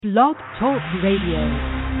Blog Talk Radio.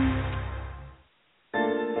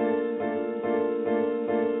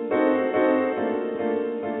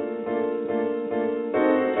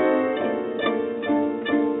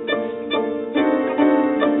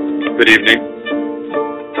 Good evening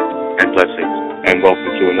and blessings, and welcome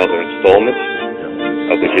to another installment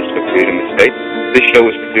of the Gist of Freedom Estate. This show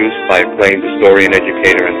is produced by acclaimed historian,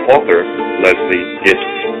 educator, and author Leslie Gist,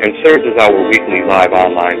 and serves as our weekly live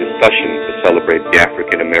online discussion to celebrate the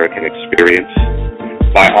African American experience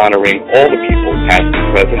by honoring all the people, past and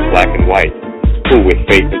present, black and white, who, with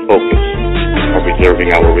faith and focus, are preserving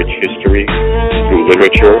our rich history through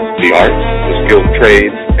literature, the arts, the skilled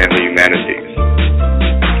trades, and the humanities.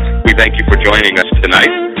 We thank you for joining us tonight,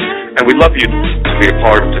 and we'd love you to be a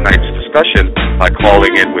part of tonight's discussion by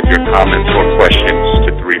calling in with your comments or questions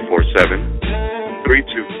to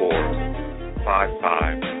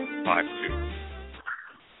 347-324-5552.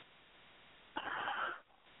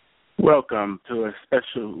 Welcome to a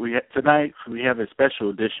special. Tonight we have a special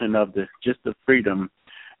edition of the Gist of Freedom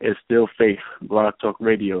is Still Faith Blog Talk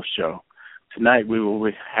Radio show. Tonight we will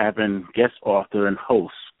be having guest author and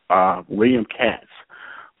host William Katz,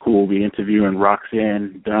 who will be interviewing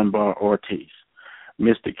Roxanne Dunbar-Ortiz.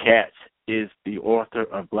 Mr. Katz is the author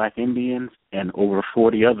of Black Indians and over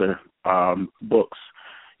 40 other books.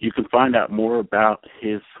 You can find out more about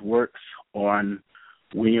his works on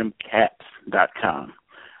williamkatz.com.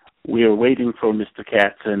 We are waiting for Mr.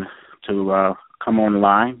 Katz to come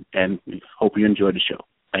online, and we hope you enjoy the show.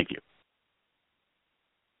 Thank you.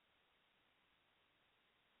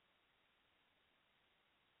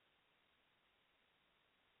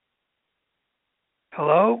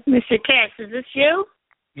 Hello? Mr. Katz, is this you?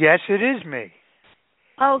 Yes, it is me.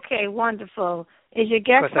 Okay, wonderful. Is your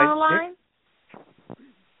guest on the line?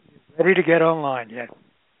 Ready to get online, yeah.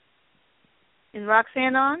 Is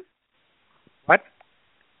Roxanne on? What?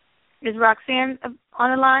 Is Roxanne on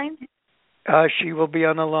the line? She will be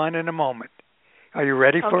on the line in a moment. Are you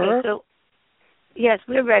ready for her? So, yes,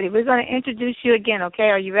 we're ready. We're going to introduce you again, okay?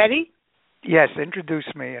 Are you ready? Yes,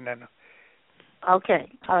 introduce me and then... Okay.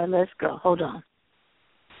 All right, let's go. Hold on.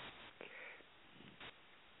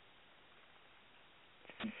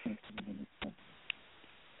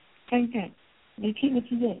 Okay. Repeat what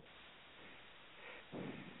you did.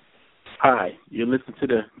 Hi, you listen to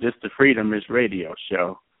the Just the Freedom is radio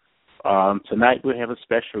show. Tonight we have a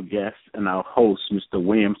special guest and our host, Mr.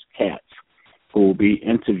 William Katz, who will be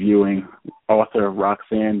interviewing author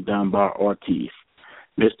Roxanne Dunbar-Ortiz.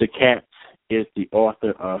 Mr. Katz is the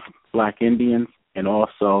author of Black Indians and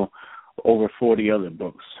also over 40 other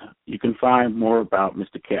books. You can find more about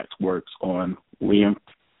Mr. Katz's works on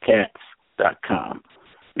williamkatz.com.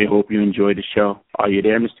 We hope you enjoy the show. Are you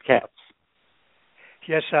there, Mr. Katz?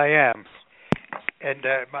 Yes, I am. And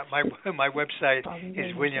my website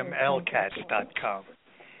is williamlkatz.com.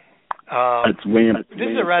 It's William. This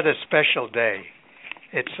is a rather special day.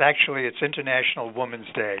 It's International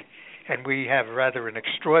Women's Day, and we have rather an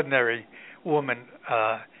extraordinary woman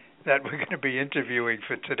that we're going to be interviewing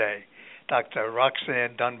for today, Dr.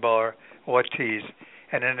 Roxanne Dunbar-Ortiz,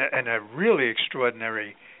 and a really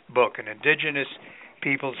extraordinary book, An Indigenous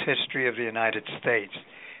People's History of the United States,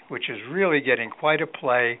 which is really getting quite a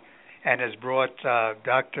play and has brought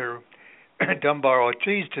Dr.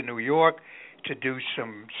 Dunbar-Ortiz to New York to do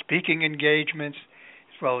some speaking engagements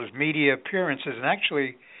as well as media appearances. And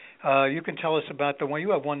actually, you can tell us about the one. You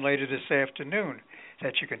have one later this afternoon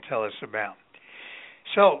that you can tell us about.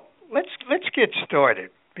 So let's get started,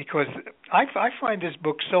 because I find this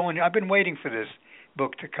book I've been waiting for this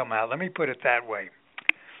book to come out. Let me put it that way.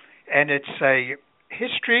 And it's a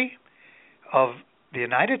history of the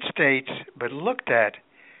United States, but looked at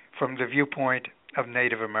from the viewpoint of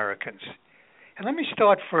Native Americans. And let me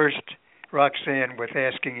start first, Roxanne, with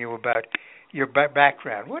asking you about your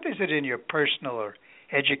background. What is it in your personal or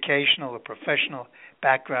educational or professional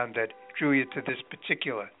background that drew you to this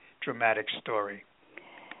particular dramatic story?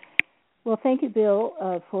 Well, thank you, Bill,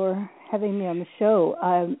 for having me on the show.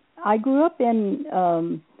 I grew up in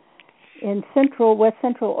West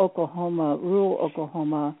Central Oklahoma, rural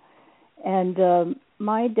Oklahoma, and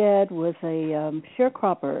my dad was a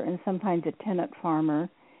sharecropper and sometimes a tenant farmer,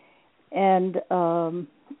 and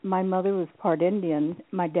my mother was part Indian.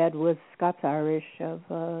 My dad was Scots-Irish of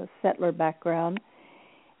settler background,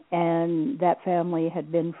 and that family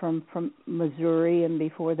had been from Missouri, and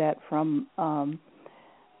before that from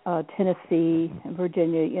Tennessee and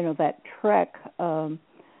Virginia, that trek of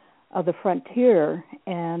the frontier.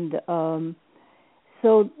 And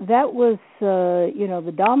so that was,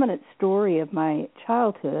 the dominant story of my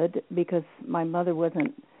childhood, because my mother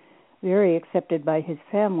wasn't very accepted by his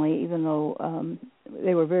family, even though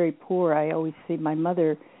they were very poor. I always see my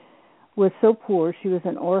mother was so poor, she was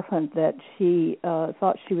an orphan, that she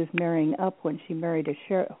thought she was marrying up when she married a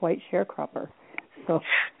white sharecropper. So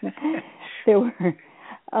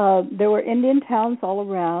there were Indian towns all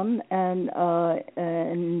around, and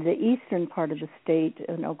in the eastern part of the state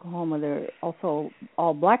in Oklahoma, there are also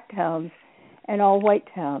all black towns and all white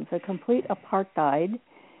towns, a complete apartheid.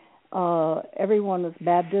 Everyone was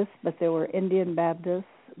Baptist, but there were Indian Baptists,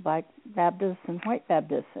 Black Baptists, and White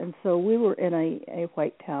Baptists. And so we were in a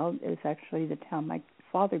white town. It was actually the town my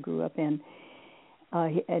father grew up in,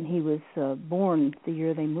 and he was born the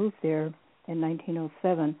year they moved there in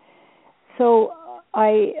 1907. So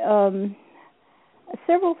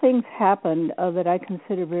several things happened that I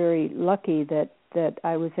consider very lucky that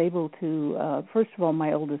I was able to. First of all,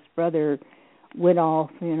 my oldest brother went off,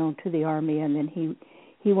 to the Army, and then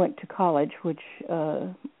he went to college, which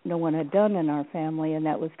no one had done in our family, and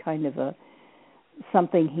that was kind of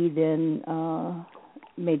something he then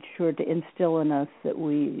made sure to instill in us, that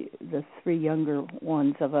the three younger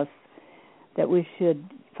ones of us, that we should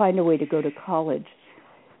find a way to go to college.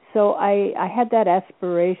 So I had that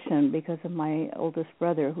aspiration because of my oldest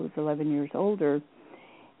brother, who was 11 years older,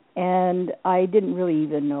 and I didn't really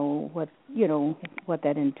even know what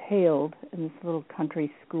that entailed in this little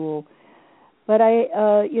country school. But I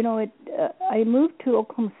moved to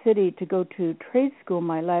Oklahoma City to go to trade school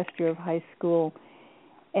my last year of high school,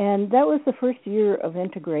 and that was the first year of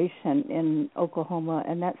integration in Oklahoma.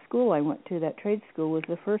 And that school I went to, that trade school, was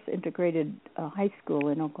the first integrated high school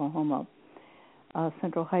in Oklahoma,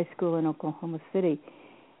 Central High School in Oklahoma City.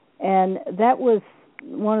 And that was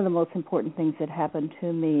one of the most important things that happened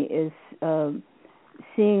to me, is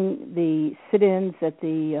seeing the sit-ins at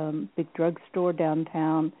the big drugstore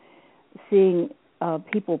downtown, seeing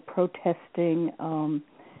people protesting.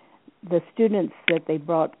 The students that they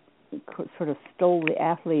brought sort of stole the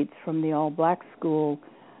athletes from the all-black school,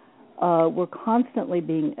 were constantly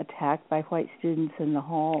being attacked by white students in the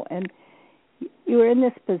hall. And you were in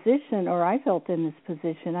this position, or I felt in this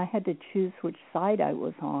position, I had to choose which side I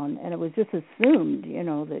was on, and it was just assumed,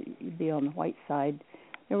 that you'd be on the white side.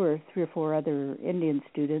 There were 3 or 4 other Indian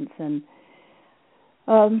students, and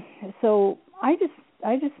so I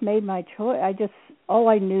just made my choice. All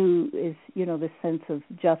I knew is, the sense of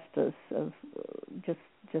justice, of just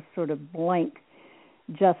sort of blank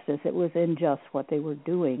justice. It was unjust what they were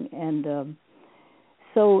doing, and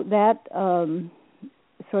so that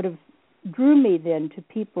sort of drew me then to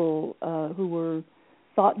people who were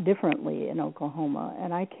thought differently in Oklahoma,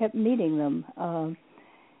 and I kept meeting them.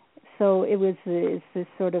 So it's this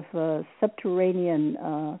sort of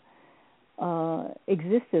subterranean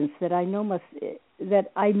existence that I know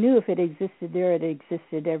that I knew if it existed there, it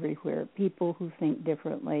existed everywhere. People who think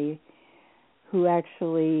differently, who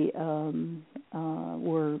actually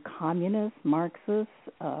were communists, Marxists,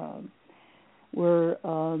 were.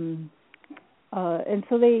 And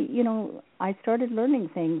so they, I started learning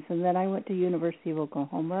things, and then I went to University of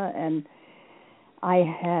Oklahoma, and I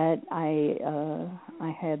had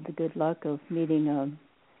the good luck of meeting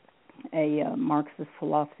a Marxist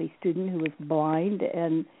philosophy student who was blind,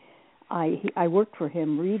 and I worked for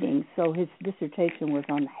him reading. So his dissertation was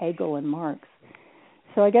on Hegel and Marx.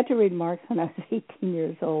 So I got to read Marx when I was 18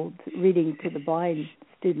 years old, reading to the blind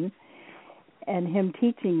student, and him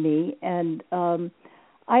teaching me. And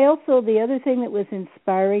I also, the other thing that was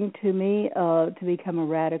inspiring to me to become a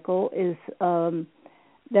radical is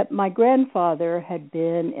that my grandfather had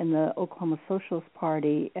been in the Oklahoma Socialist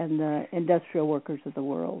Party and the Industrial Workers of the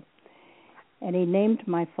World. And he named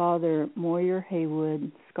my father Moyer,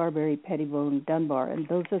 Haywood, Scarberry, Pettibone, Dunbar, and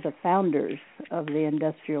those are the founders of the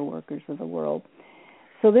Industrial Workers of the World.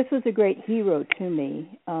 So this was a great hero to me,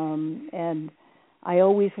 and I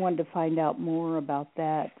always wanted to find out more about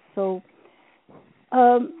that. So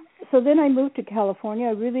then I moved to California.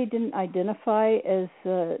 I really didn't identify as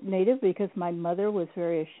Native because my mother was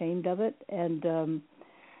very ashamed of it, and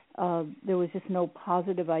there was just no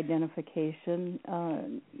positive identification.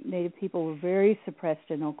 Native people were very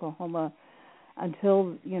suppressed in Oklahoma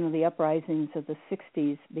until, the uprisings of the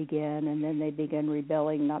 60s began, and then they began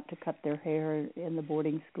rebelling not to cut their hair in the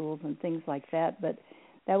boarding schools and things like that. But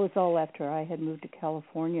that was all after I had moved to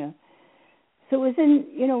California. So it was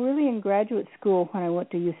really in graduate school when I went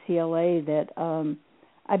to UCLA that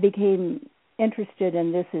I became interested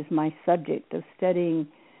in this as my subject of studying.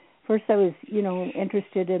 First I was,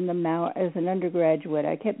 interested in the as an undergraduate.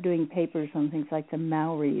 I kept doing papers on things like the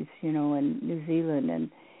Maoris, in New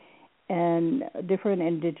Zealand and different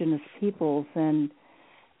indigenous peoples. And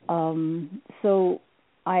so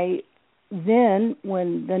I then,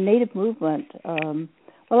 when the Native movement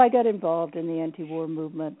Well, I got involved in the anti-war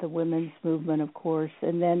movement, the women's movement, of course,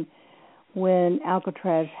 and then when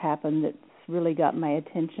Alcatraz happened, that's really got my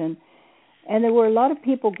attention. And there were a lot of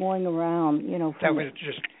people going around, That was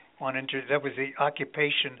that was the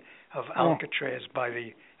occupation of Alcatraz by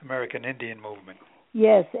the American Indian movement.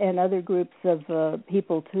 Yes, and other groups of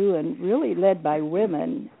people too, and really led by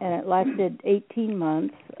women. And it lasted 18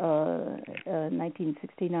 months,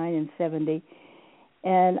 1969 and 70.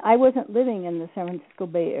 And I wasn't living in the San Francisco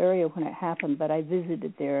Bay Area when it happened, but I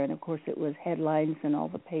visited there, and of course it was headlines in all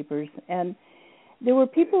the papers. And there were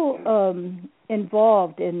people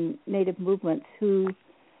involved in Native movements who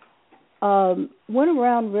went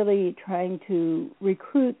around really trying to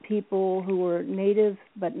recruit people who were Native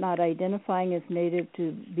but not identifying as Native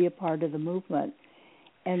to be a part of the movement.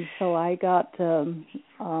 And so I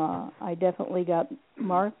definitely got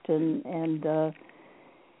marked and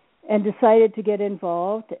decided to get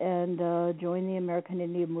involved and join the American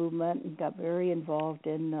Indian movement and got very involved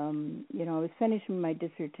in, I was finishing my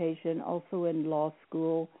dissertation, also in law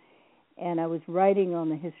school, and I was writing on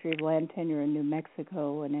the history of land tenure in New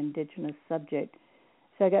Mexico, an indigenous subject.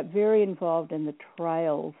 So I got very involved in the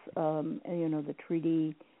trials, the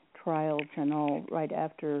treaty trials and all right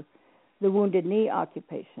after the Wounded Knee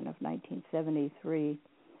occupation of 1973.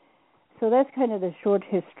 So that's kind of the short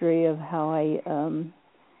history of how I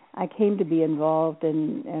came to be involved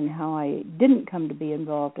and how I didn't come to be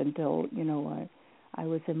involved until, I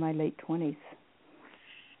was in my late 20s.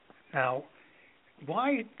 Now,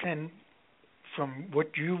 why then, from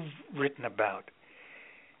what you've written about,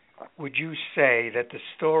 would you say that the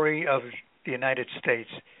story of the United States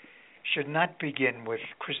should not begin with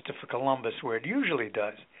Christopher Columbus, where it usually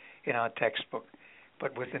does in our textbook,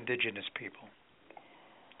 but with indigenous people?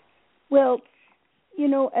 Well,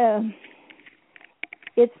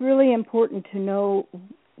 it's really important to know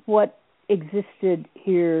what existed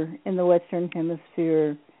here in the Western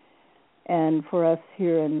Hemisphere and for us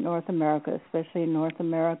here in North America, especially in North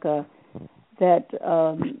America, that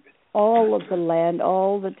all of the land,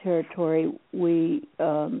 all the territory we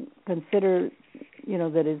consider,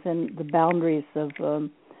 that is in the boundaries of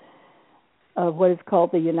what is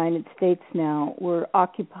called the United States now, were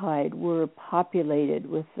occupied, were populated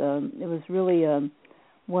with, it was really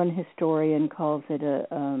one historian calls it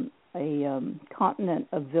a continent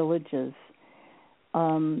of villages.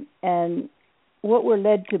 And what we're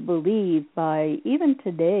led to believe by, even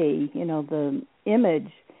today, the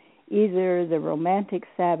image, either the romantic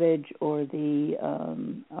savage or the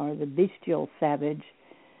bestial savage,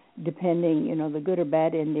 depending, the good or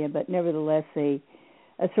bad Indian, but nevertheless a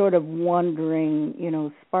sort of wandering,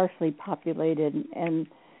 sparsely populated. And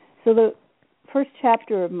so the first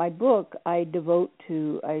chapter of my book I devote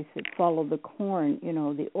to, I said, follow the corn,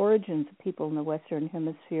 the origins of people in the Western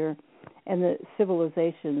Hemisphere and the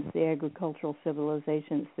civilizations, the agricultural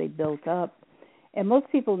civilizations they built up. And most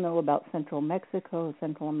people know about Central Mexico,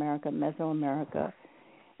 Central America, Mesoamerica,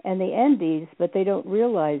 and the Andes, but they don't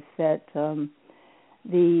realize that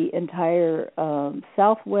the entire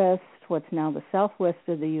southwest, what's now the southwest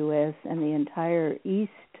of the U.S., and the entire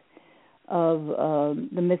east of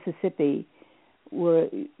the Mississippi was,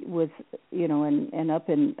 and up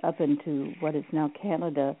into what is now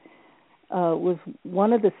Canada, was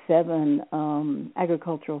one of the 7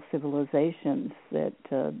 agricultural civilizations that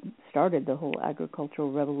started the whole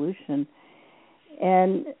agricultural revolution.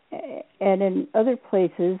 And in other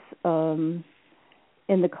places in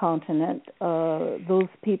the continent, those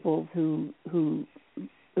people who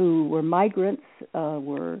were migrants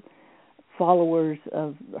were followers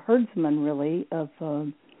of herdsmen, really, of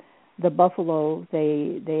the buffalo.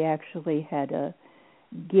 They actually had a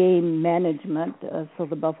game management, so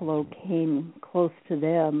the buffalo came close to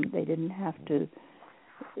them. They didn't have to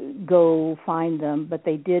go find them, but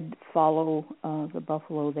they did follow the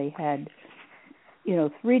buffalo. They had,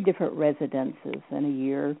 3 different residences in a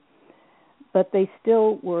year, but they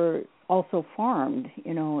still were also farmed,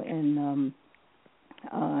 in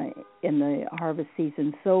the harvest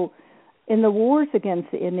season. So in the wars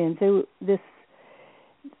against the Indians,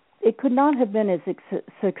 it could not have been as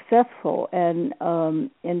successful and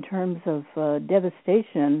in terms of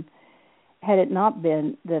devastation had it not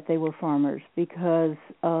been that they were farmers, because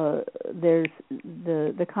there's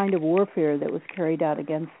the kind of warfare that was carried out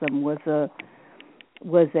against them was a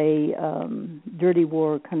dirty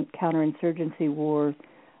war, counterinsurgency war,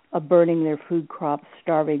 of burning their food crops,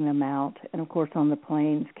 starving them out, and of course on the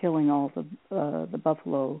plains, killing all the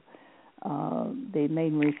buffalo, the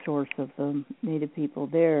main resource of the native people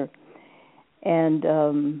there, and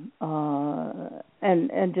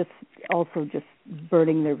just also just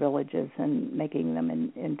burning their villages and making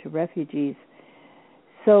them into refugees.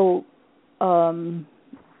 So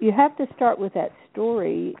you have to start with that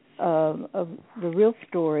story of the real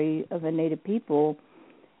story of the Native people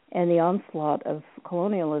and the onslaught of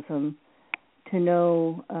colonialism to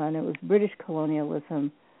know, and it was British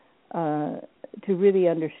colonialism, to really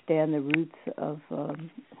understand the roots of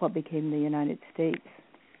what became the United States.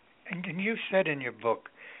 And you said in your book,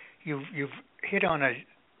 you've hit on a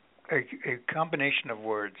combination of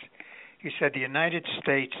words. You said the United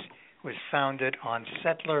States was founded on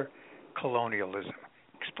settler colonialism.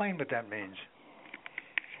 Explain what that means.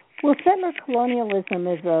 Well, settler colonialism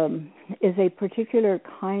is a particular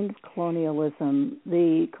kind of colonialism.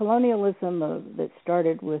 The colonialism that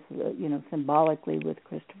started with, symbolically with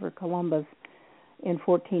Christopher Columbus in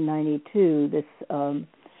 1492, this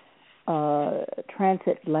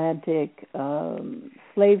transatlantic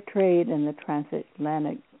slave trade and the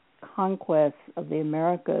transatlantic conquest of the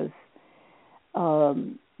Americas,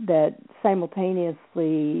 that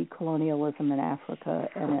simultaneously colonialism in Africa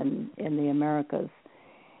and in the Americas.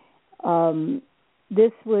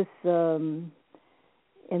 This was, in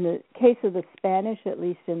the case of the Spanish, at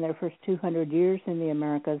least in their first 200 years in the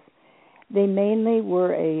Americas, they mainly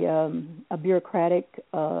were a bureaucratic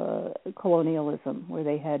colonialism where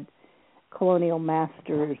they had colonial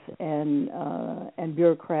masters and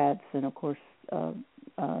bureaucrats and, of course,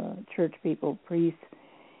 church people, priests,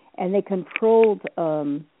 and they controlled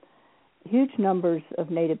huge numbers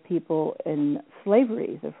of Native people in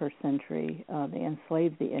slavery the first century. They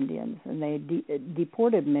enslaved the Indians, and they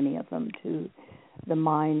deported many of them to the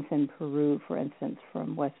mines in Peru, for instance,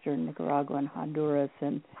 from western Nicaragua and Honduras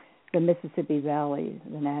and the Mississippi Valley,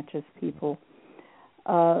 the Natchez people.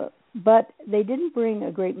 But they didn't bring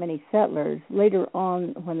a great many settlers. Later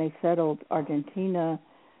on, when they settled Argentina,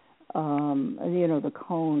 the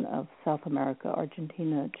cone of South America,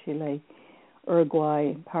 Argentina, Chile,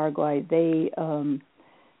 Uruguay, Paraguay, they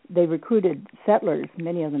recruited settlers,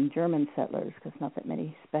 many of them German settlers, because not that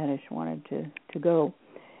many Spanish wanted to go.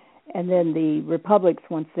 And then the republics,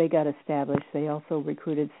 once they got established, they also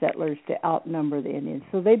recruited settlers to outnumber the Indians.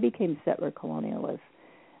 So they became settler colonialists.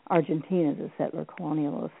 Argentina is a settler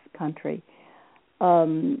colonialist country.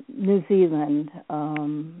 New Zealand,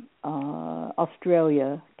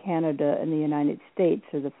 Australia, Canada, and the United States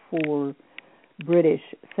are the four British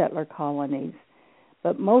settler colonies.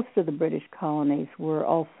 But most of the British colonies were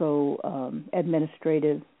also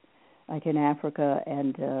administrative, like in Africa,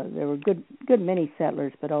 and there were good many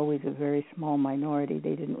settlers, but always a very small minority.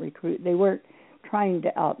 They didn't recruit. They weren't trying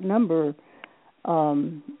to outnumber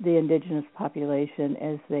the indigenous population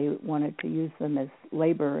as they wanted to use them as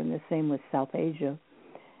labor, and the same with South Asia.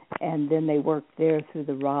 And then they worked there through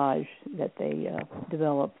the Raj that they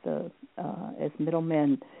developed as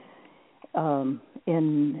middlemen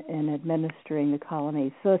in administering the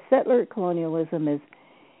colonies. So settler colonialism is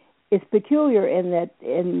peculiar in that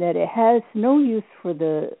it has no use for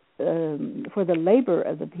the labor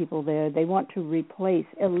of the people there. They want to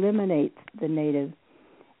eliminate the native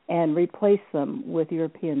and replace them with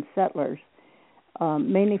European settlers,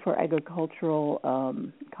 mainly for agricultural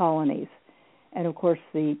colonies. And, of course,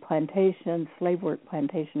 the slave work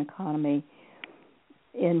plantation economy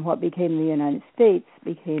in what became the United States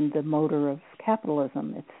became the motor of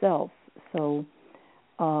capitalism itself. So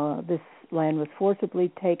this land was forcibly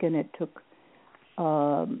taken. It took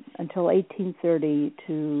until 1830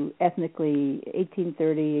 to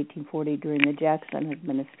 1840 during the Jackson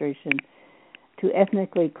administration to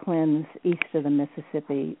ethnically cleanse east of the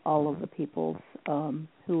Mississippi all of the peoples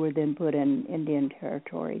who were then put in Indian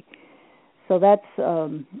territory. So that's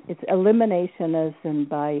it's eliminationism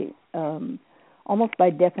by almost by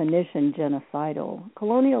definition genocidal.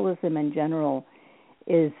 Colonialism in general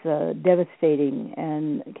is devastating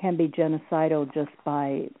and can be genocidal just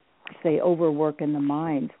by, say, overwork in the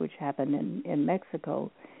mines, which happened in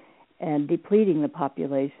Mexico, and depleting the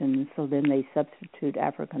population. So then they substitute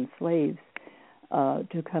African slaves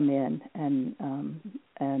to come in,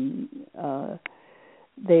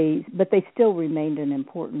 but they still remained an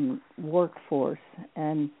important workforce,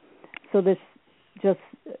 and so that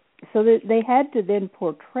they had to then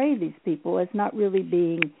portray these people as not really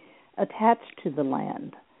being attached to the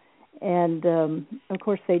land, and of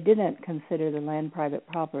course they didn't consider the land private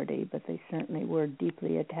property, but they certainly were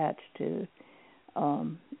deeply attached to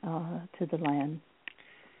the land.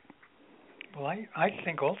 Well, I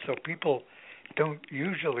think also people don't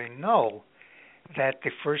usually know that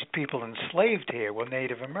the first people enslaved here were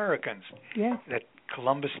Native Americans. Yes. That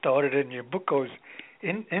Columbus started, and your book goes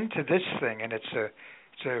into this thing, and it's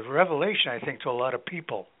a revelation, I think, to a lot of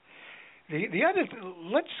people. The other,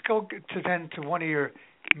 let's go to one of your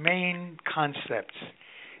main concepts.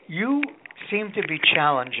 You seem to be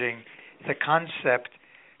challenging the concept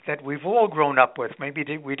that we've all grown up with. Maybe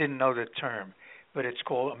we didn't know the term, but it's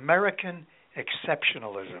called American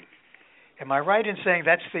exceptionalism. Am I right in saying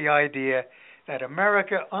that's the idea that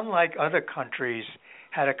America, unlike other countries,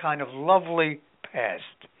 had a kind of lovely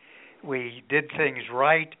past? We did things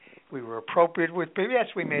right. We were appropriate with people. Yes,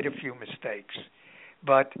 we made a few mistakes,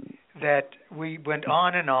 but that we went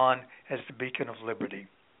on and on as the beacon of liberty.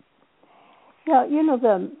 Yeah,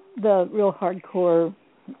 the real hardcore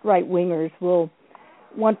right-wingers will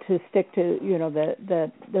want to stick to,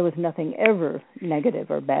 that there was nothing ever negative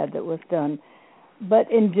or bad that was done.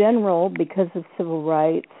 But in general, because of civil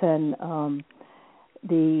rights and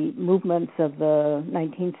the movements of the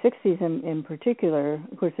 1960s in particular,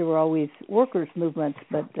 of course there were always workers' movements,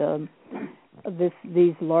 but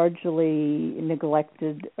these largely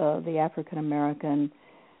neglected the African American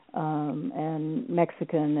and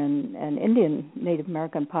Mexican and Indian Native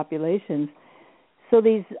American populations. So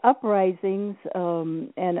these uprisings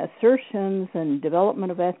and assertions and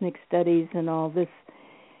development of ethnic studies and all this,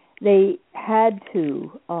 they had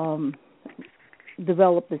to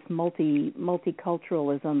develop this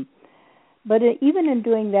multiculturalism. But even in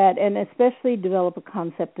doing that, and especially develop a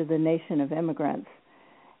concept of the nation of immigrants,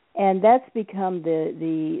 and that's become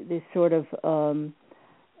the sort of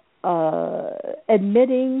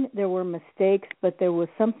admitting there were mistakes, but there was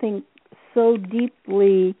something so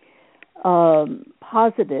deeply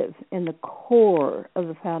positive in the core of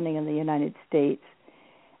the founding of the United States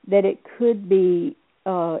that it could be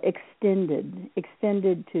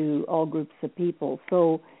extended to all groups of people.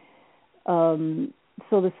 So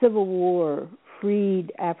the Civil War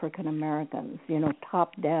freed African Americans,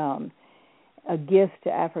 top down, a gift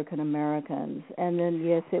to African Americans. And then,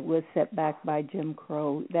 yes, it was set back by Jim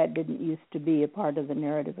Crow. That didn't used to be a part of the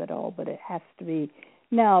narrative at all, but it has to be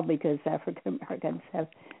now because African Americans have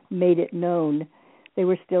made it known. They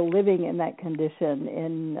were still living in that condition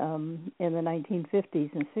in the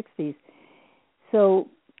 1950s and 60s. So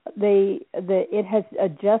it has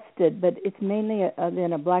adjusted, but it's mainly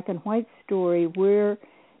then a black and white story where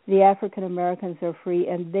the African Americans are free,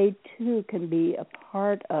 and they too can be a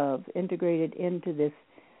part of, integrated into this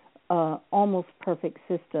almost perfect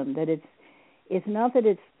system. That it's not that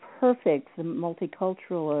it's perfect. The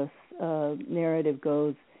multiculturalist narrative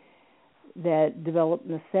goes that developed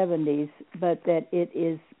in the 70s, but that it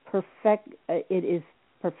is perfect. It is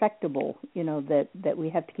perfectible. That we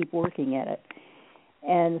have to keep working at it.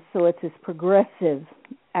 And so it's this progressive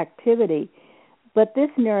activity. But this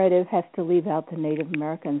narrative has to leave out the Native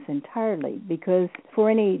Americans entirely, because for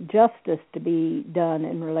any justice to be done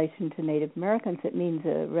in relation to Native Americans, it means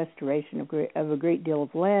a restoration of a great deal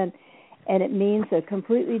of land, and it means a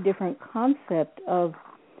completely different concept of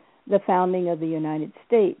the founding of the United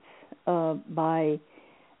States I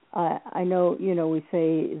know, we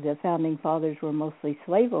say the founding fathers were mostly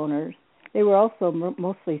slave owners. They were also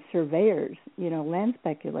mostly surveyors, land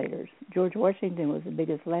speculators. George Washington was the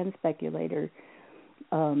biggest land speculator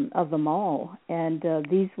of them all. And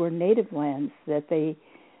these were native lands that they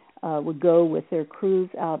would go with their crews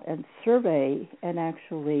out and survey and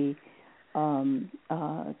actually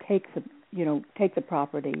take the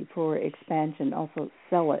property for expansion, also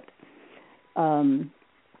sell it.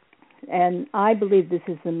 And I believe this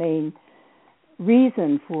is the main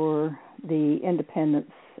reason for the independence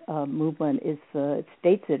movement. It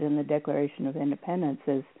states it in the Declaration of Independence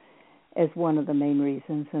as one of the main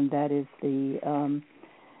reasons, and that is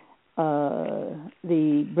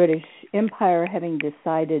the British Empire having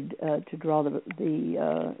decided to draw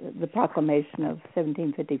the proclamation of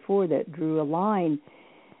 1754 that drew a line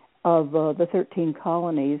of the 13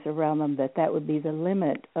 colonies around them, that would be the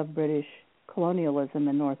limit of British colonialism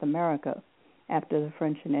in North America after the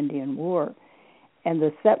French and Indian War. And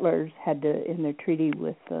the settlers had to, in their treaty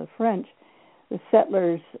with the French, the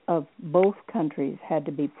settlers of both countries had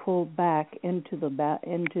to be pulled back into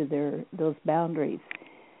those boundaries.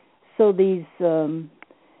 So these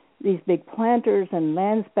big planters and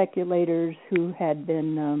land speculators who had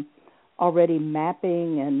been already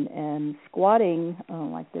mapping and squatting,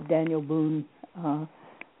 like the Daniel Boone,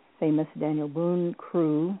 famous Daniel Boone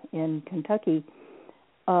crew in Kentucky,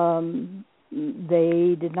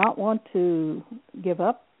 they did not want to give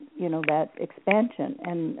up, that expansion.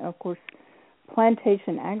 And of course,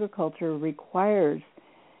 plantation agriculture requires,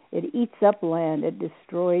 it eats up land, it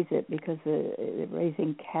destroys it because it's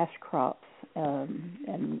raising cash crops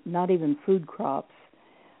and not even food crops,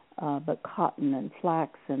 but cotton and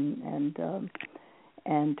flax and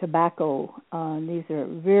tobacco. These are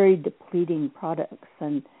very depleting products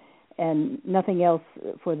and nothing else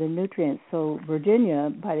for the nutrients. So Virginia,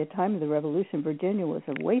 by the time of the Revolution, Virginia was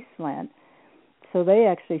a wasteland. so they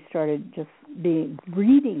actually started just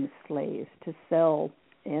breeding slaves to sell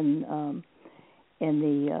in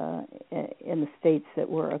the states that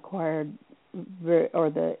were acquired, or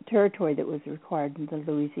the territory that was required in the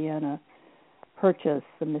Louisiana Purchase,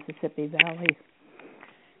 the Mississippi Valley.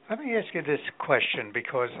 Let me ask you this question,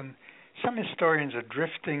 because some historians are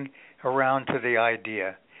drifting around to the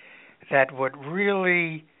idea that what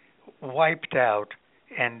really wiped out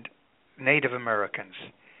Native Americans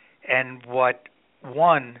and what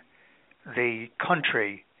won the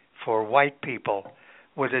country for white people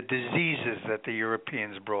were the diseases that the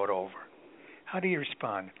Europeans brought over. How do you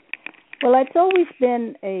respond? Well, it's always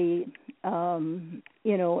been an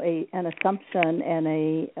assumption and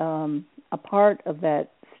a part of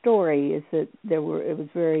that story is that it was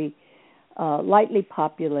very lightly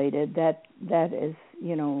populated. That is,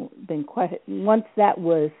 been quite. Once that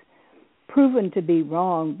was proven to be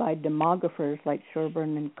wrong by demographers like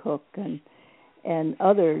Sherburne and Cook and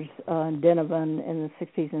others, Denovan in the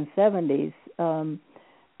 60s and 70s,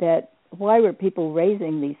 that why were people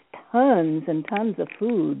raising these tons and tons of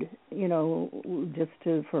food, just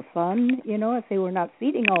for fun, if they were not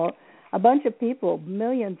feeding a bunch of people,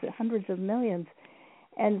 millions, hundreds of millions.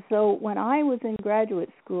 And so when I was in graduate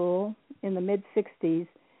school in the mid-60s,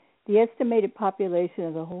 the estimated population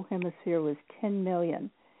of the whole hemisphere was 10 million.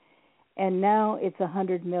 And now it's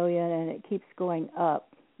 100 million, and it keeps going up.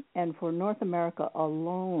 And for North America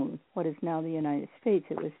alone, what is now the United States,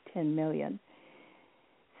 it was 10 million.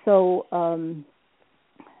 So now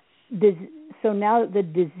the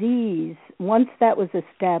disease, once that was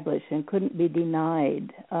established and couldn't be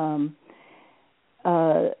denied,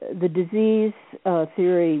 the disease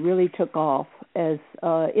theory really took off as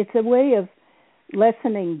it's a way of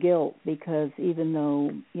lessening guilt, because even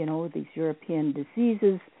though, these European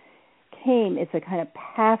diseases came, it's a kind of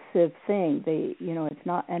passive thing. It's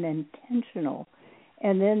not an intentional.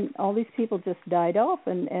 And then all these people just died off,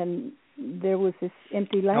 and there was this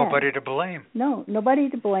empty land. Nobody to blame. No, nobody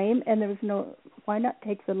to blame, and there was why not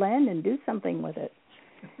take the land and do something with it?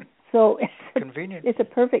 So it's convenient. It's a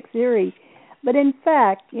perfect theory. But in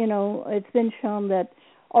fact, it's been shown that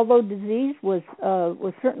although disease was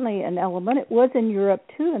certainly an element, it was in Europe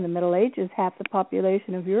too. In the Middle Ages, half the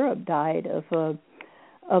population of Europe died of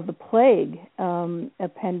the plague,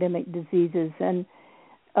 of pandemic diseases, and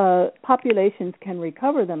populations can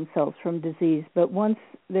recover themselves from disease, but once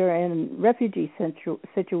they're in refugee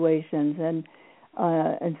situations and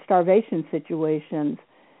starvation situations,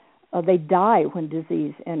 they die when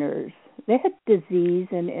disease enters. They had disease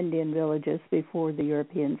in Indian villages before the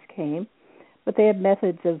Europeans came, but they had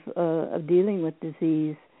methods of dealing with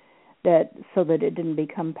disease so that it didn't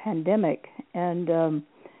become pandemic. And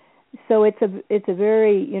so it's a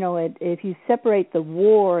very, if you separate the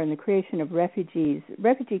war and the creation of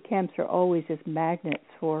refugee camps are always just magnets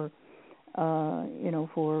for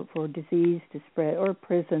disease to spread, or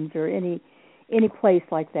prisons, or any place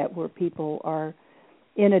like that where people are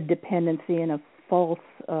in a dependency, in a false,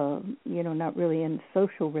 not really in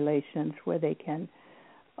social relations where they can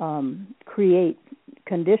create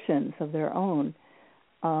conditions of their own.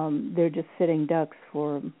 They're just sitting ducks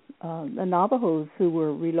for the Navajos, who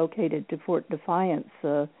were relocated to Fort Defiance,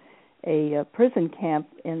 a prison camp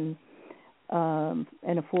in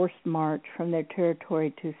a forced march from their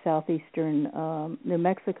territory to southeastern New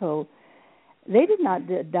Mexico. They did not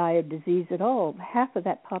die of disease at all. Half of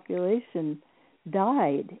that population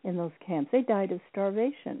died in those camps. They died of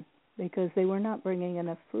starvation because they were not bringing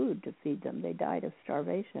enough food to feed them. They died of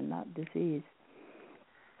starvation, not disease.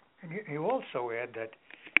 And you also add that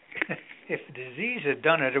if disease had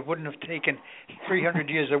done it, it wouldn't have taken 300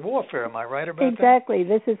 years of warfare. Am I right about that? Exactly.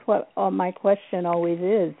 This is what my question always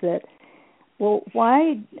is, that, well,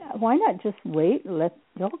 why not just wait?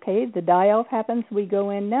 The die-off happens, we go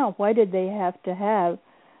in now. Why did they have to have,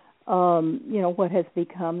 what has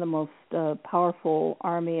become the most powerful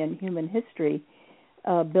army in human history,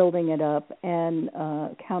 building it up, and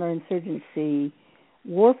counterinsurgency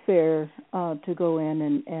warfare to go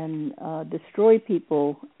in and destroy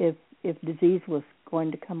people if disease was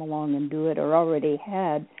going to come along and do it, or already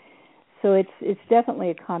had. So it's definitely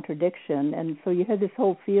a contradiction. And so you have this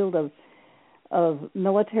whole field of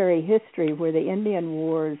military history where the Indian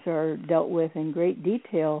Wars are dealt with in great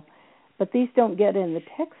detail, but these don't get in the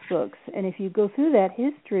textbooks. And if you go through that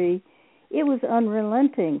history, it was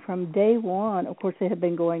unrelenting from day one. Of course, it had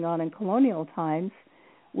been going on in colonial times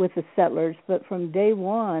with the settlers, but from day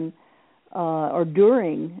one, or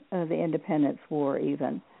during the Independence War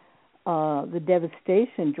even, the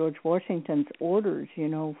devastation, George Washington's orders,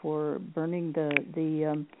 for burning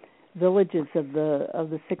the villages of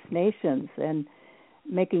the Six Nations, and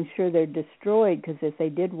making sure they're destroyed, because if they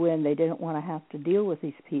did win, they didn't want to have to deal with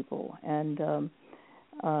these people, and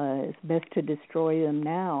it's best to destroy them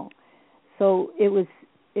now. So it was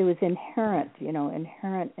inherent in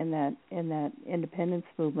that independence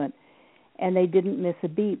movement, and they didn't miss a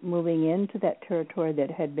beat moving into that territory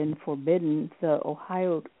that had been forbidden, the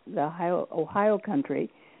Ohio country,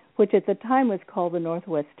 which at the time was called the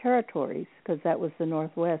Northwest Territories, because that was the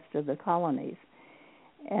northwest of the colonies.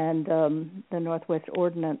 And the Northwest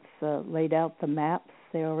Ordinance laid out the maps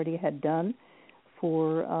they already had done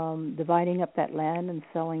for dividing up that land and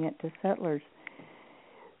selling it to settlers.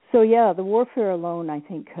 So, yeah, the warfare alone, I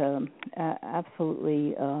think,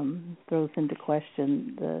 absolutely throws into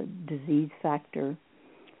question the disease factor.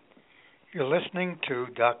 You're listening to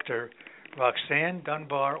Dr. Roxanne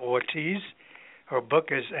Dunbar-Ortiz. Her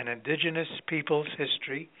book is An Indigenous People's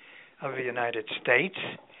History of the United States,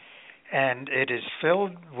 and it is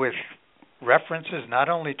filled with references not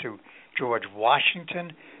only to George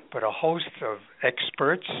Washington, but a host of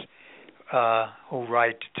experts who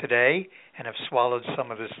write today and have swallowed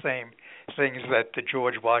some of the same things that the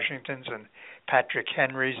George Washingtons and Patrick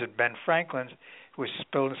Henrys and Ben Franklins was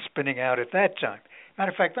spinning out at that time.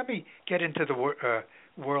 Matter of fact, let me get into the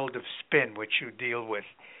world of spin, which you deal with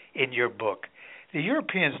in your book. The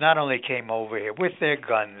Europeans not only came over here with their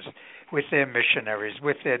guns, with their missionaries,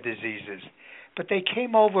 with their diseases, but they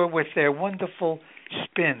came over with their wonderful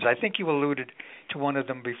spins. I think you alluded to one of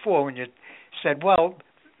them before when you said, well,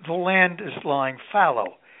 the land is lying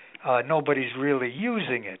fallow. Nobody's really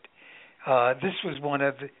using it. This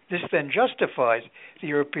then justifies the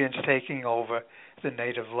Europeans taking over the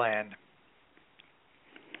native land.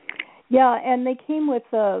 Yeah, and they came with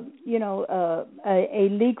a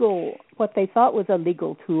legal, what they thought was a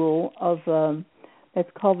legal tool of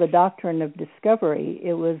that's called the doctrine of discovery.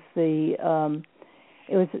 It was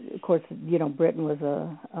of course, Britain was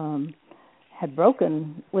had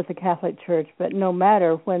broken with the Catholic Church, but no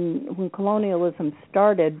matter, when colonialism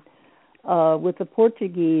started with the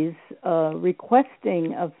Portuguese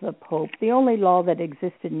requesting of the Pope, the only law that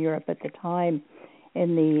existed in Europe at the time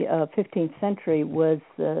in the 15th century was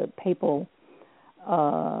the papal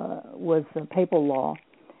law,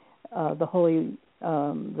 the Holy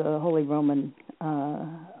Roman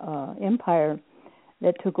Empire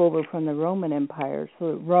that took over from the Roman Empire.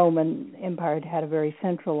 So the Roman Empire had a very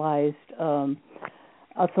centralized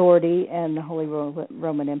authority, and the Holy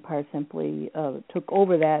Roman Empire simply took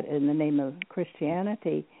over that in the name of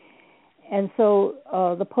Christianity. And so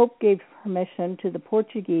the Pope gave permission to the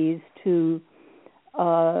Portuguese to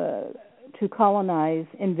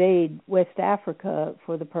invade West Africa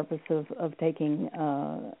for the purpose of taking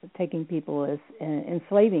people as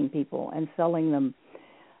enslaving people and selling them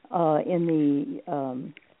in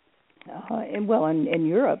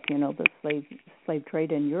Europe, the slave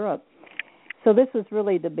trade in Europe. So this was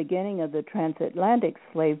really the beginning of the transatlantic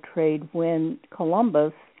slave trade. When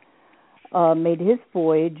Columbus made his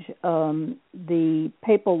voyage, the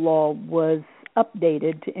papal law was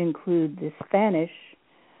updated to include the Spanish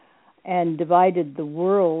and divided the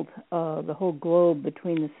world, the whole globe,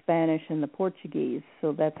 between the Spanish and the Portuguese.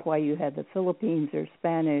 So that's why you had the Philippines are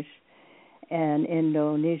Spanish, and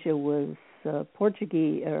Indonesia was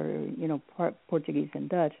Portuguese, or Portuguese and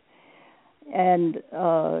Dutch. And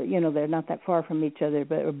they're not that far from each other,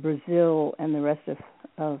 but Brazil and the rest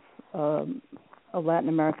of Latin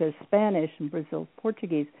America is Spanish, and Brazil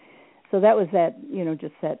Portuguese. So that was that,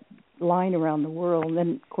 just that line around the world. And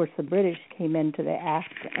then, of course, the British came into the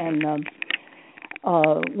act and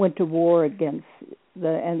went to war against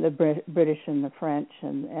the British and the French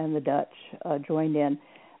and the Dutch joined in.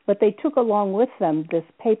 But they took along with them this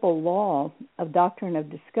papal law of doctrine of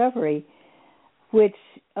discovery, which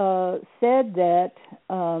said that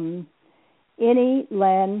any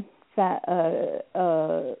land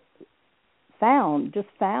found,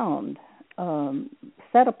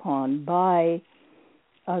 set upon by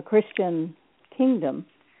a Christian kingdom,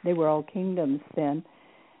 they were all kingdoms then,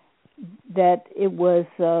 that it was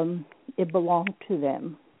it belonged to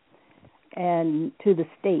them and to the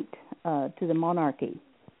state, to the monarchy.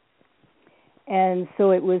 And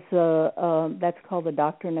so it was, that's called the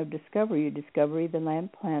doctrine of discovery. You discover the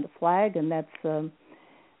land, plant a flag, and that's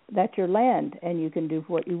your land, and you can do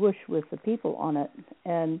what you wish with the people on it.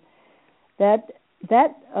 And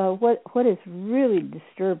what is really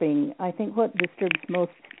disturbing, I think what disturbs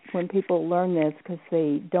most when people learn this, because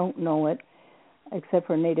they don't know it, except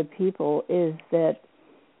for Native people, is that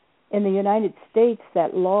in the United States,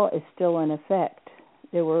 that law is still in effect.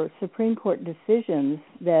 There were Supreme Court decisions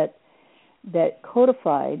that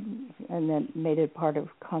codified and then made it part of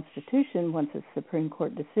Constitution once a Supreme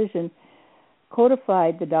Court decision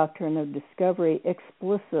codified the doctrine of discovery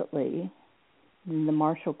explicitly in the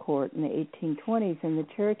Marshall Court in the 1820s in the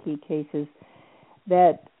Cherokee cases,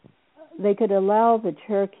 that they could allow the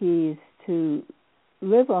Cherokees to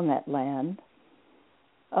live on that land,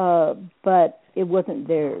 but it wasn't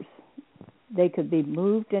theirs. They could be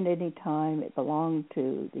moved at any time. It belonged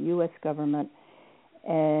to the U.S. government,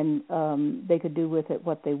 and they could do with it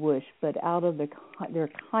what they wished. But out of their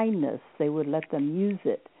kindness, they would let them use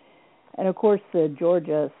it. And of course, the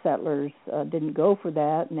Georgia settlers didn't go for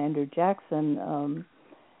that. And Andrew Jackson,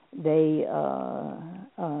 they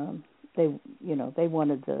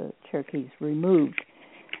wanted the Cherokees removed.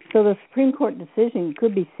 So the Supreme Court decision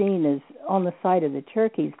could be seen as on the side of the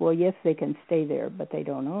Cherokees. Well, yes, they can stay there, but they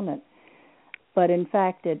don't own it. But in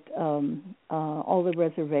fact, all the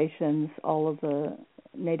reservations, all of the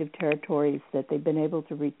native territories that they've been able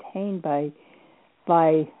to retain by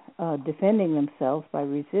defending themselves, by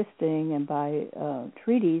resisting, and by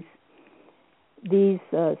treaties, these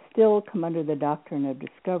still come under the doctrine of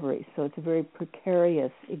discovery. So it's a very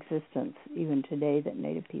precarious existence even today that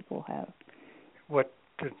Native people have. What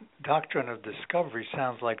the doctrine of discovery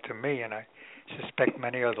sounds like to me, and I suspect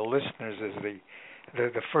many other listeners, is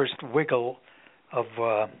the first wiggle of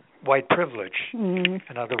white privilege. Mm-hmm.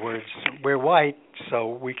 In other words, we're white,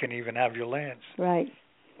 so we can even have your lands. Right.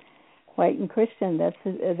 White and Christian.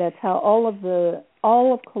 That's how all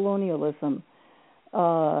of colonialism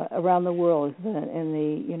around the world,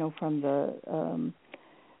 from the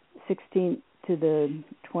 16th to the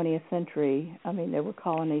 20th century. I mean, there were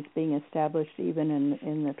colonies being established even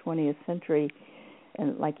in the 20th century,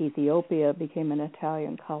 and like Ethiopia became an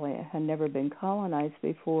Italian colony. It had never been colonized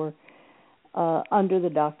before under the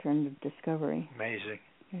doctrine of discovery. Amazing.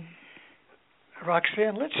 Mm-hmm.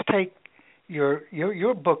 Roxanne, let's take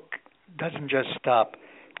your book. Doesn't just stop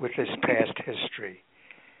with this past history,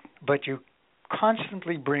 but you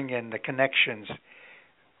constantly bring in the connections,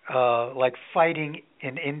 like fighting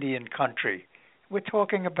in Indian country. We're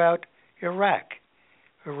talking about Iraq,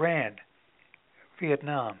 Iran,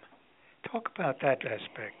 Vietnam. Talk about that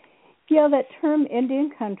aspect. Yeah, that term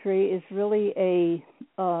Indian country is really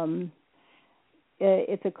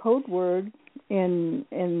it's a code word in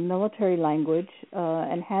military language,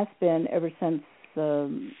 and has been ever since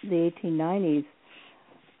the 1890s.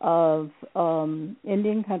 Of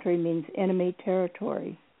Indian country means enemy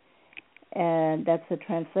territory, and that's the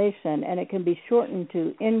translation. And it can be shortened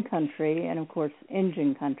to in country, and of course,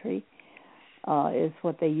 Indian country is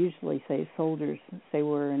what they usually say. Soldiers say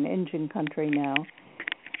we're in Indian country now,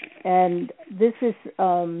 and this is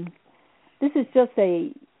just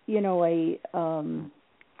a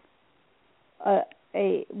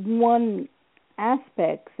one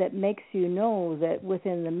aspect that makes you know that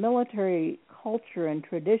within the military culture and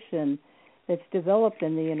tradition that's developed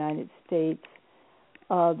in the United States,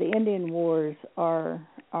 the Indian Wars are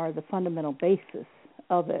the fundamental basis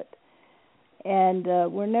of it. And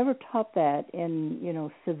we're never taught that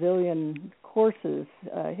in civilian courses,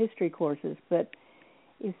 history courses. But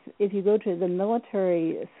if you go to the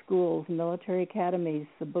military schools, military academies,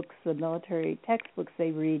 the military textbooks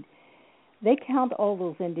they read, they count all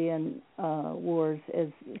those Indian wars as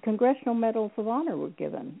Congressional Medals of Honor were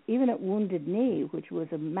given. Even at Wounded Knee, which was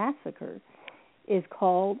a massacre, is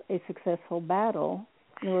called a successful battle.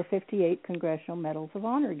 There were 58 Congressional Medals of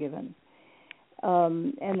Honor given.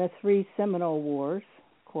 And the three Seminole Wars,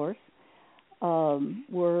 of course,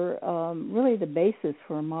 were really the basis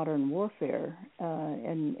for modern warfare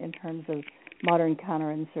in terms of modern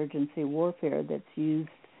counterinsurgency warfare that's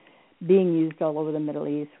being used all over the Middle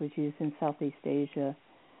East, was used in Southeast Asia,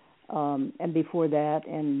 and before that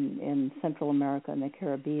in Central America and the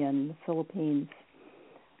Caribbean, the Philippines.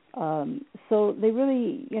 So they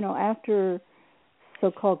really, after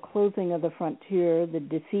so-called closing of the frontier, the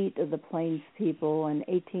defeat of the Plains people in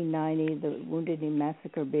 1890, the Wounded Knee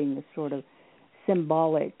Massacre being the sort of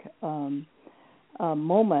symbolic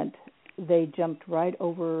moment, they jumped right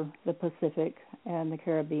over the Pacific and the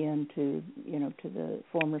Caribbean to the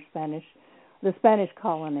former Spanish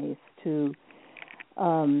colonies to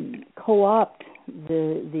co-opt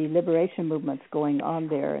the liberation movements going on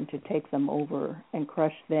there and to take them over and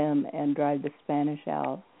crush them and drive the Spanish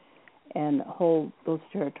out and hold those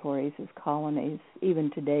territories as colonies.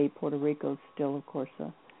 Even today, Puerto Rico is still, of course,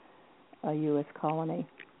 a U.S. colony.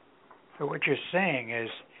 So what you're saying is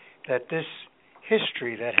that this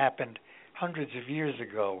history that happened hundreds of years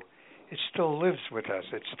ago, it still lives with us.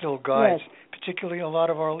 It still guides, yes, particularly a lot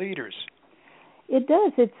of our leaders. It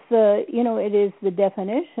does. It's it is the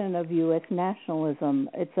definition of U.S. nationalism.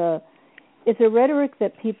 It's a rhetoric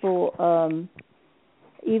that people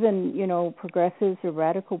even, progressives or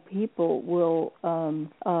radical people will,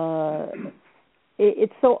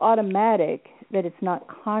 it's so automatic that it's not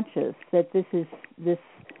conscious that this is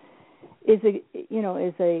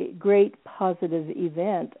a great positive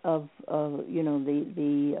event of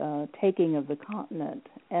the taking of the continent.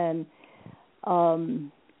 And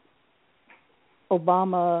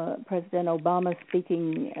President Obama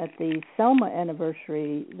speaking at the Selma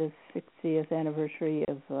anniversary, the 60th anniversary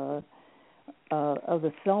of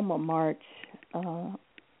the Selma March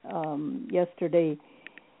yesterday,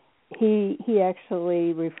 he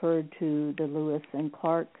actually referred to the Lewis and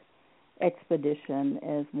Clark expedition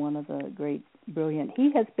as one of the great, brilliant.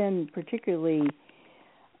 He has been particularly,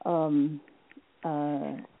 I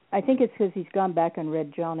think it's because he's gone back and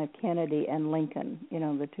read John F. Kennedy and Lincoln,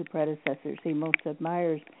 the two predecessors he most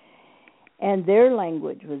admires. And their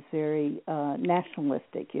language was very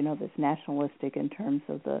nationalistic, this nationalistic in terms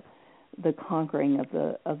of the conquering of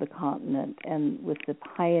the continent, and with the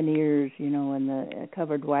pioneers, and the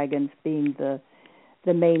covered wagons being the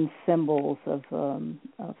main symbols of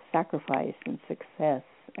sacrifice and success.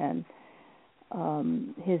 And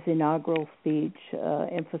his inaugural speech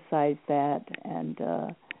emphasized that, and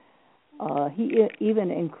he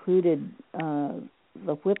even included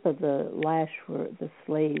the whip of the lash for the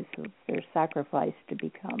slaves of their sacrifice to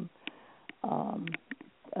become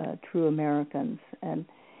true Americans. And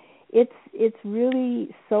it's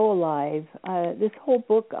really so alive. This whole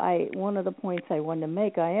book, one of the points I wanted to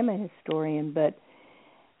make, I am a historian, but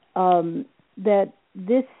that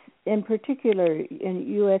this, in particular, in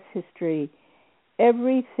U.S. history,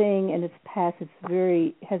 everything in its past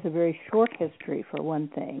has a very short history, for one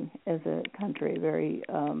thing, as a country, very,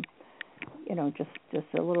 just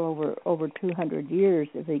a little over 200 years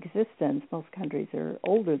of existence. Most countries are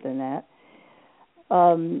older than that.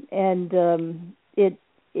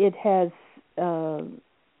 It has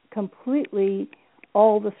completely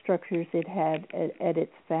all the structures it had at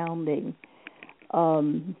its founding.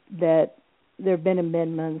 That there have been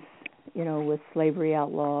amendments, with slavery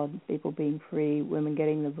outlawed, people being free, women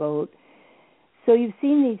getting the vote. So you've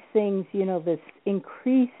seen these things, this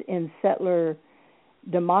increase in settler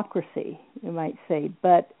democracy, you might say,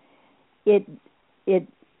 but it's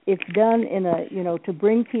done in to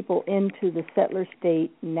bring people into the settler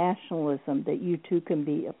state nationalism, that you too can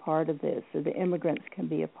be a part of this, or the immigrants can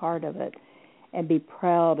be a part of it and be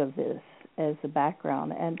proud of this as a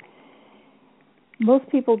background. And most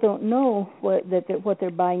people don't know what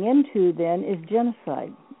they're buying into then is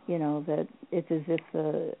genocide. That it's as if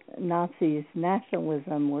the Nazis'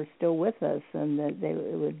 nationalism were still with us, and that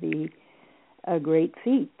it would be a great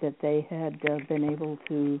feat that they had been able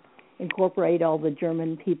to incorporate all the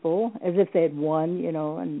German people, as if they had won,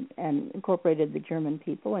 and incorporated the German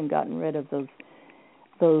people and gotten rid of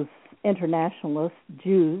those internationalist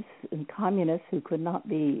Jews and communists who could not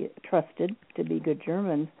be trusted to be good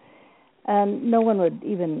Germans. And no one would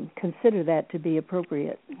even consider that to be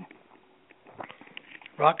appropriate.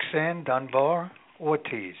 Roxanne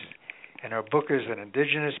Dunbar-Ortiz, and her book is An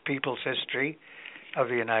Indigenous People's History of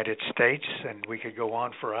the United States, and we could go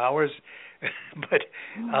on for hours. But,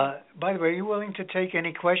 by the way, are you willing to take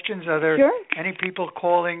any questions? Are there any people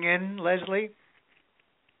calling in, Leslie?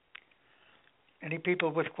 Any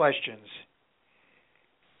people with questions?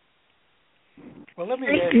 Well, let me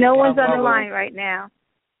ask No one's on the line right now.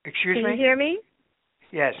 Excuse me? Can you hear me?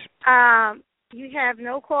 Yes. You have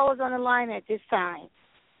no callers on the line at this time.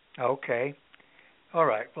 Okay. All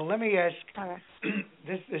right. Well, let me ask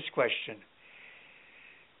this question.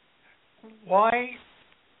 Why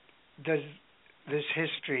does this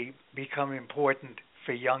history become important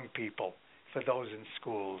for young people, for those in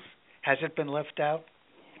schools? Has it been left out?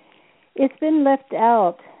 It's been left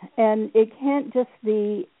out, and it can't just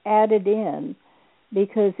be added in,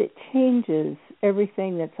 because it changes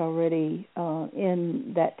everything that's already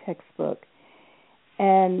in that textbook.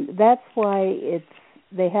 And that's why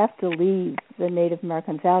they have to leave the Native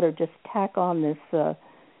Americans out, or just tack on this, a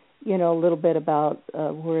little bit about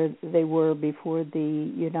where they were before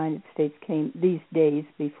the United States came, these days,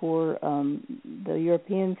 before the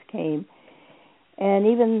Europeans came. And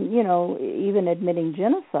even admitting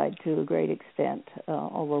genocide to a great extent,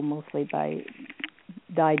 although mostly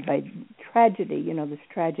died by tragedy, this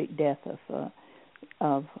tragic death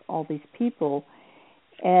of all these people.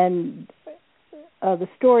 And the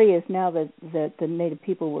story is now that the Native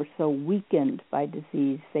people were so weakened by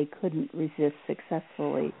disease they couldn't resist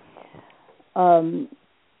successfully. And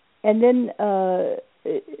then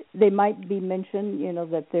they might be mentioned,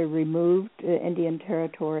 that they're removed Indian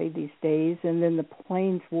territory these days, and then the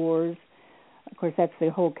Plains Wars Of course, that's the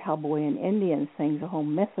whole cowboy and Indian thing, the whole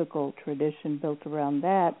mythical tradition built around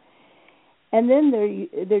that. And then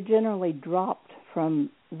they're generally dropped from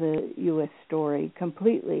the U.S. story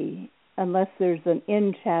completely, unless there's an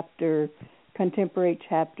end chapter, contemporary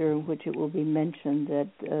chapter, in which it will be mentioned that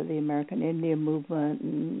the American Indian movement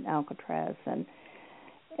and Alcatraz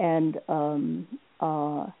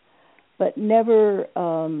but never,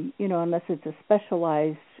 unless it's a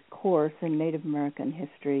specialized course in Native American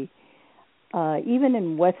history. Even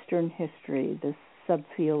in Western history, this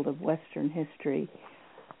subfield of Western history,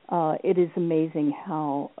 it is amazing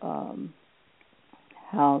how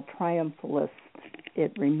triumphalist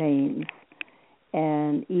it remains.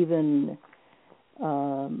 And even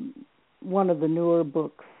one of the newer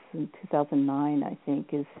books in 2009, I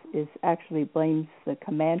think, is actually blames the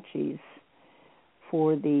Comanches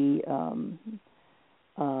for the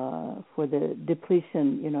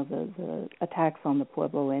depletion, the attacks on the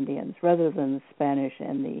Pueblo Indians, rather than the Spanish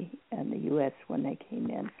and the U.S. when they came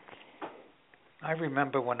in. I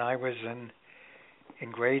remember when I was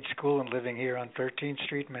in grade school and living here on 13th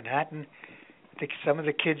Street, Manhattan, I think some of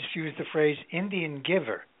the kids used the phrase Indian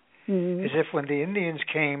giver, as if when the Indians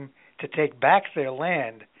came to take back their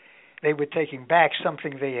land, they were taking back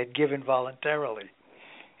something they had given voluntarily.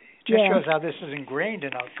 It just shows how this is ingrained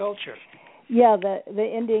in our culture. Yeah, the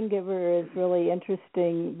Indian giver is really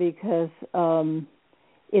interesting because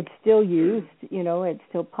it's still used. It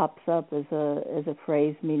still pops up as a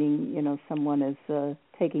phrase, meaning someone is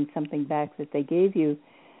taking something back that they gave you.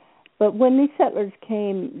 But when these settlers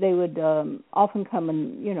came, they would often come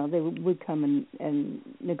and they would come and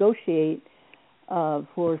negotiate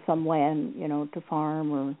for some land, to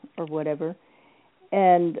farm or whatever,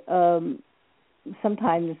 and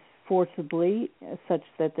sometimes forcibly, such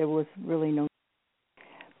that there was really no.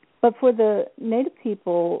 But for the Native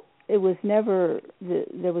people, it was never,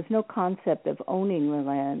 there was no concept of owning the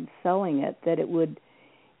land, selling it, that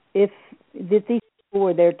these people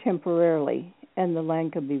were there temporarily and the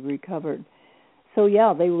land could be recovered. So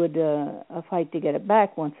they would fight to get it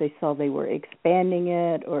back once they saw they were expanding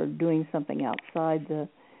it or doing something outside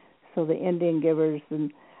so the Indian givers.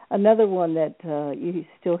 And another one that you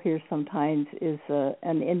still hear sometimes is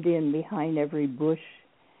an Indian behind every bush,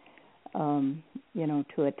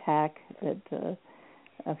 to attack, that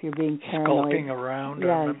if you're being paranoid. Skulking around, yeah,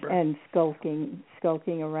 I remember. And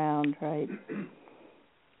skulking around, right.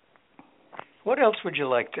 What else would you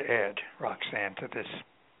like to add, Roxanne, to this?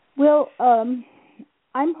 Well,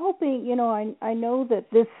 I'm hoping, I know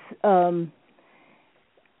that this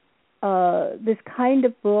this kind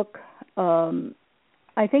of book,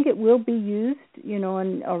 I think it will be used,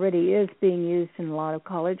 and already is being used in a lot of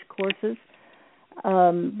college courses.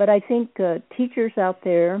 But I think teachers out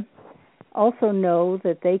there also know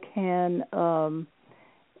that they can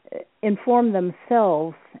inform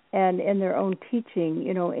themselves and in their own teaching,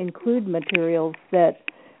 include materials that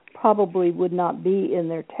probably would not be in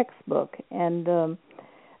their textbook. And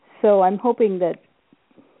so I'm hoping that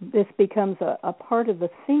this becomes a part of the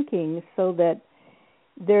thinking, so that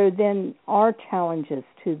there then are challenges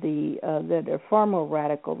to that are far more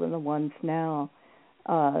radical than the ones now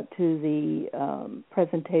to the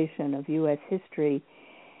presentation of U.S. history.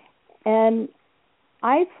 And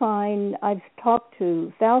I find I've talked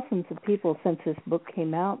to thousands of people since this book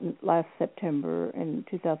came out last September in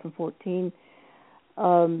 2014.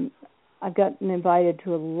 I've gotten invited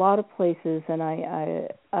to a lot of places, and I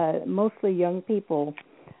mostly young people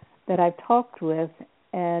that I've talked with,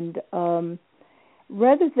 and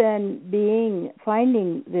rather than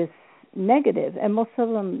finding this negative, and most of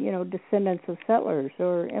them, descendants of settlers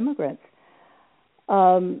or immigrants,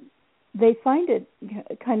 they find it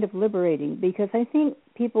kind of liberating, because I think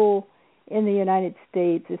people in the United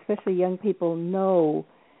States, especially young people, know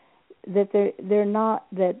that they're not,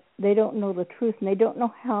 that they don't know the truth, and they don't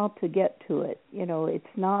know how to get to it. It's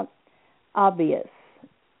not obvious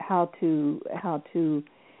how to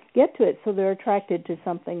get to it, so they're attracted to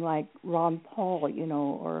something like Ron Paul,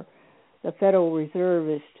 or the Federal Reserve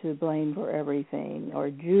is to blame for everything, or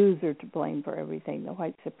Jews are to blame for everything, the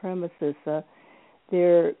white supremacists.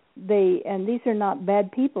 And these are not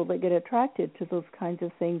bad people that get attracted to those kinds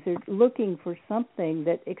of things. They're looking for something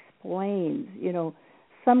that explains,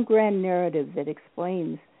 some grand narrative that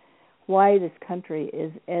explains why this country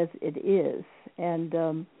is as it is.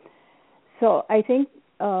 And so I think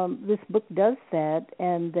this book does that,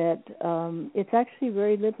 and that it's actually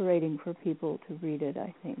very liberating for people to read it,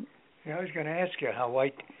 I think. Yeah, I was going to ask you how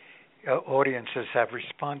white audiences have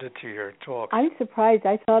responded to your talk. I'm surprised.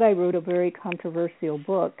 I thought I wrote a very controversial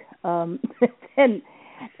book, and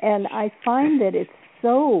I find that it's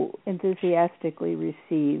so enthusiastically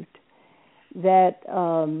received, that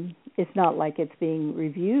it's not like it's being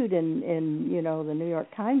reviewed in the New York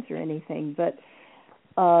Times or anything, but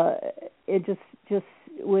it just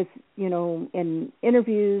with in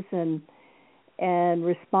interviews and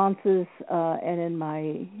responses and in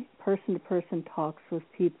my person-to-person talks with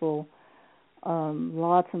people,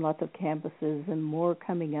 lots and lots of campuses and more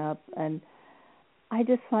coming up, and I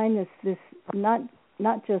just find this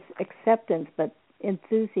not just acceptance but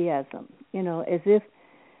enthusiasm, as if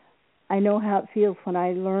I know how it feels when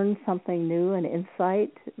I learn something new, an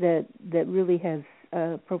insight that really has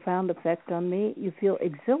a profound effect on me. You feel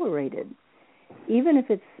exhilarated, even if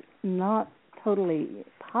it's not totally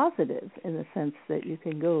positive in the sense that you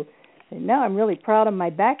can go, now I'm really proud of my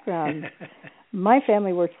background. My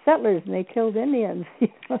family were settlers and they killed Indians,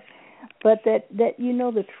 but that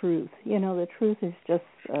the truth. The truth is just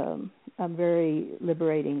a very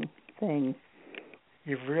liberating thing.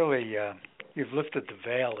 You've really you've lifted the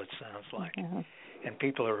veil, it sounds like. Yeah. And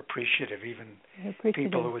people are appreciative, even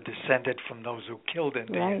people who were descended from those who killed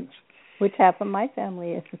Indians. Right. Which half of my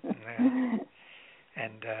family is. Yeah.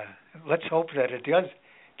 And let's hope that it does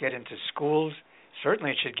get into schools.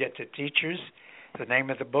 Certainly it should get to teachers. The name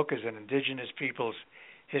of the book is An Indigenous People's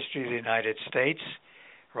History of the United States.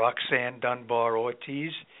 Roxanne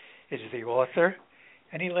Dunbar-Ortiz is the author.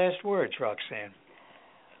 Any last words, Roxanne?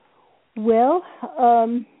 Well,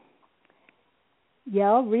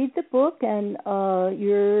 read the book, and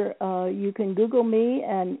you can Google me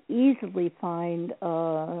and easily find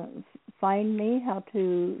me, how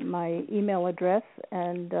to my email address,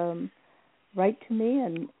 and write to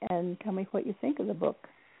me and tell me what you think of the book.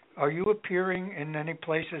 Are you appearing in any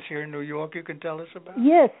places here in New York you can tell us about?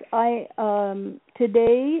 Yes, I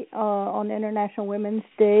today on International Women's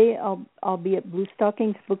Day I'll be at Blue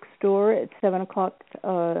Stockings Bookstore at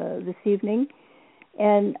 7:00 this evening,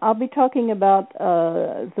 and I'll be talking about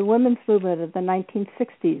the women's movement of the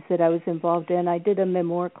 1960s that I was involved in. I did a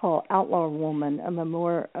memoir called Outlaw Woman, a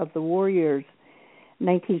memoir of the war years,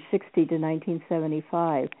 1960 to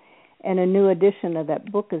 1975. And a new edition of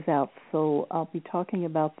that book is out, so I'll be talking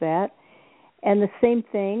about that. And the same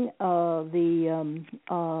thing, the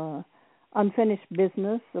unfinished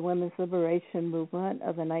business, the women's liberation movement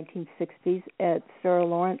of the 1960s at Sarah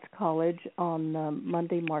Lawrence College on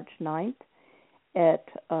Monday, March 9th at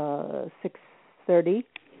 6:30.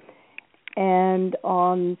 And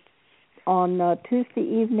on Tuesday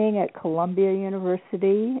evening at Columbia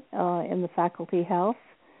University in the faculty house,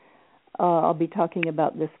 I'll be talking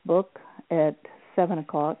about this book at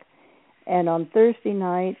 7:00, and on Thursday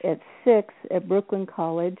night at 6 at Brooklyn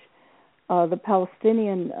College, the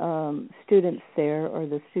Palestinian students there, or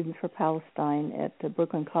the Students for Palestine at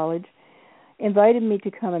Brooklyn College, invited me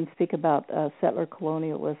to come and speak about settler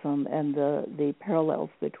colonialism and the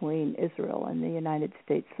parallels between Israel and the United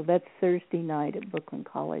States. So that's Thursday night at Brooklyn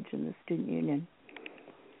College in the Student Union.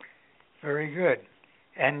 Very good.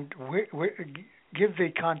 And give the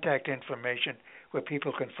contact information where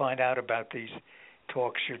people can find out about these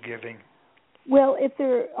talks you're giving. Well, if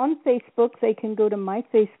they're on Facebook, they can go to my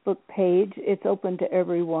Facebook page. It's open to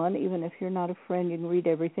everyone. Even if you're not a friend, you can read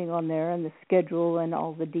everything on there, and the schedule and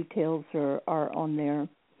all the details are on there.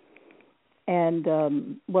 And,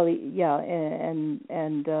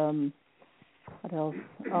 what else?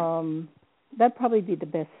 That'd probably be the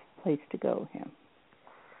best place to go here.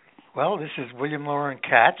 Well, this is William Loren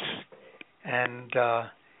Katz, and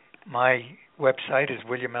my website is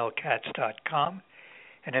williamlkatz.com.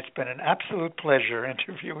 And it's been an absolute pleasure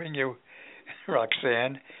interviewing you,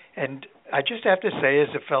 Roxanne. And I just have to say,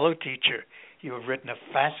 as a fellow teacher, you have written a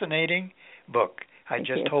fascinating book. I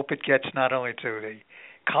just hope it gets not only to the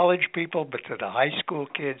college people, but to the high school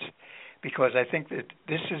kids, because I think that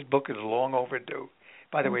this book is long overdue.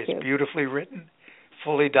 By the way, it's beautifully written,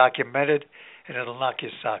 fully documented, and it'll knock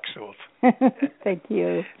your socks off. Thank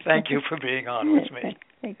you. Thank you for being on with me.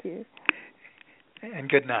 Thank you. And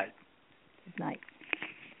good night. Good night.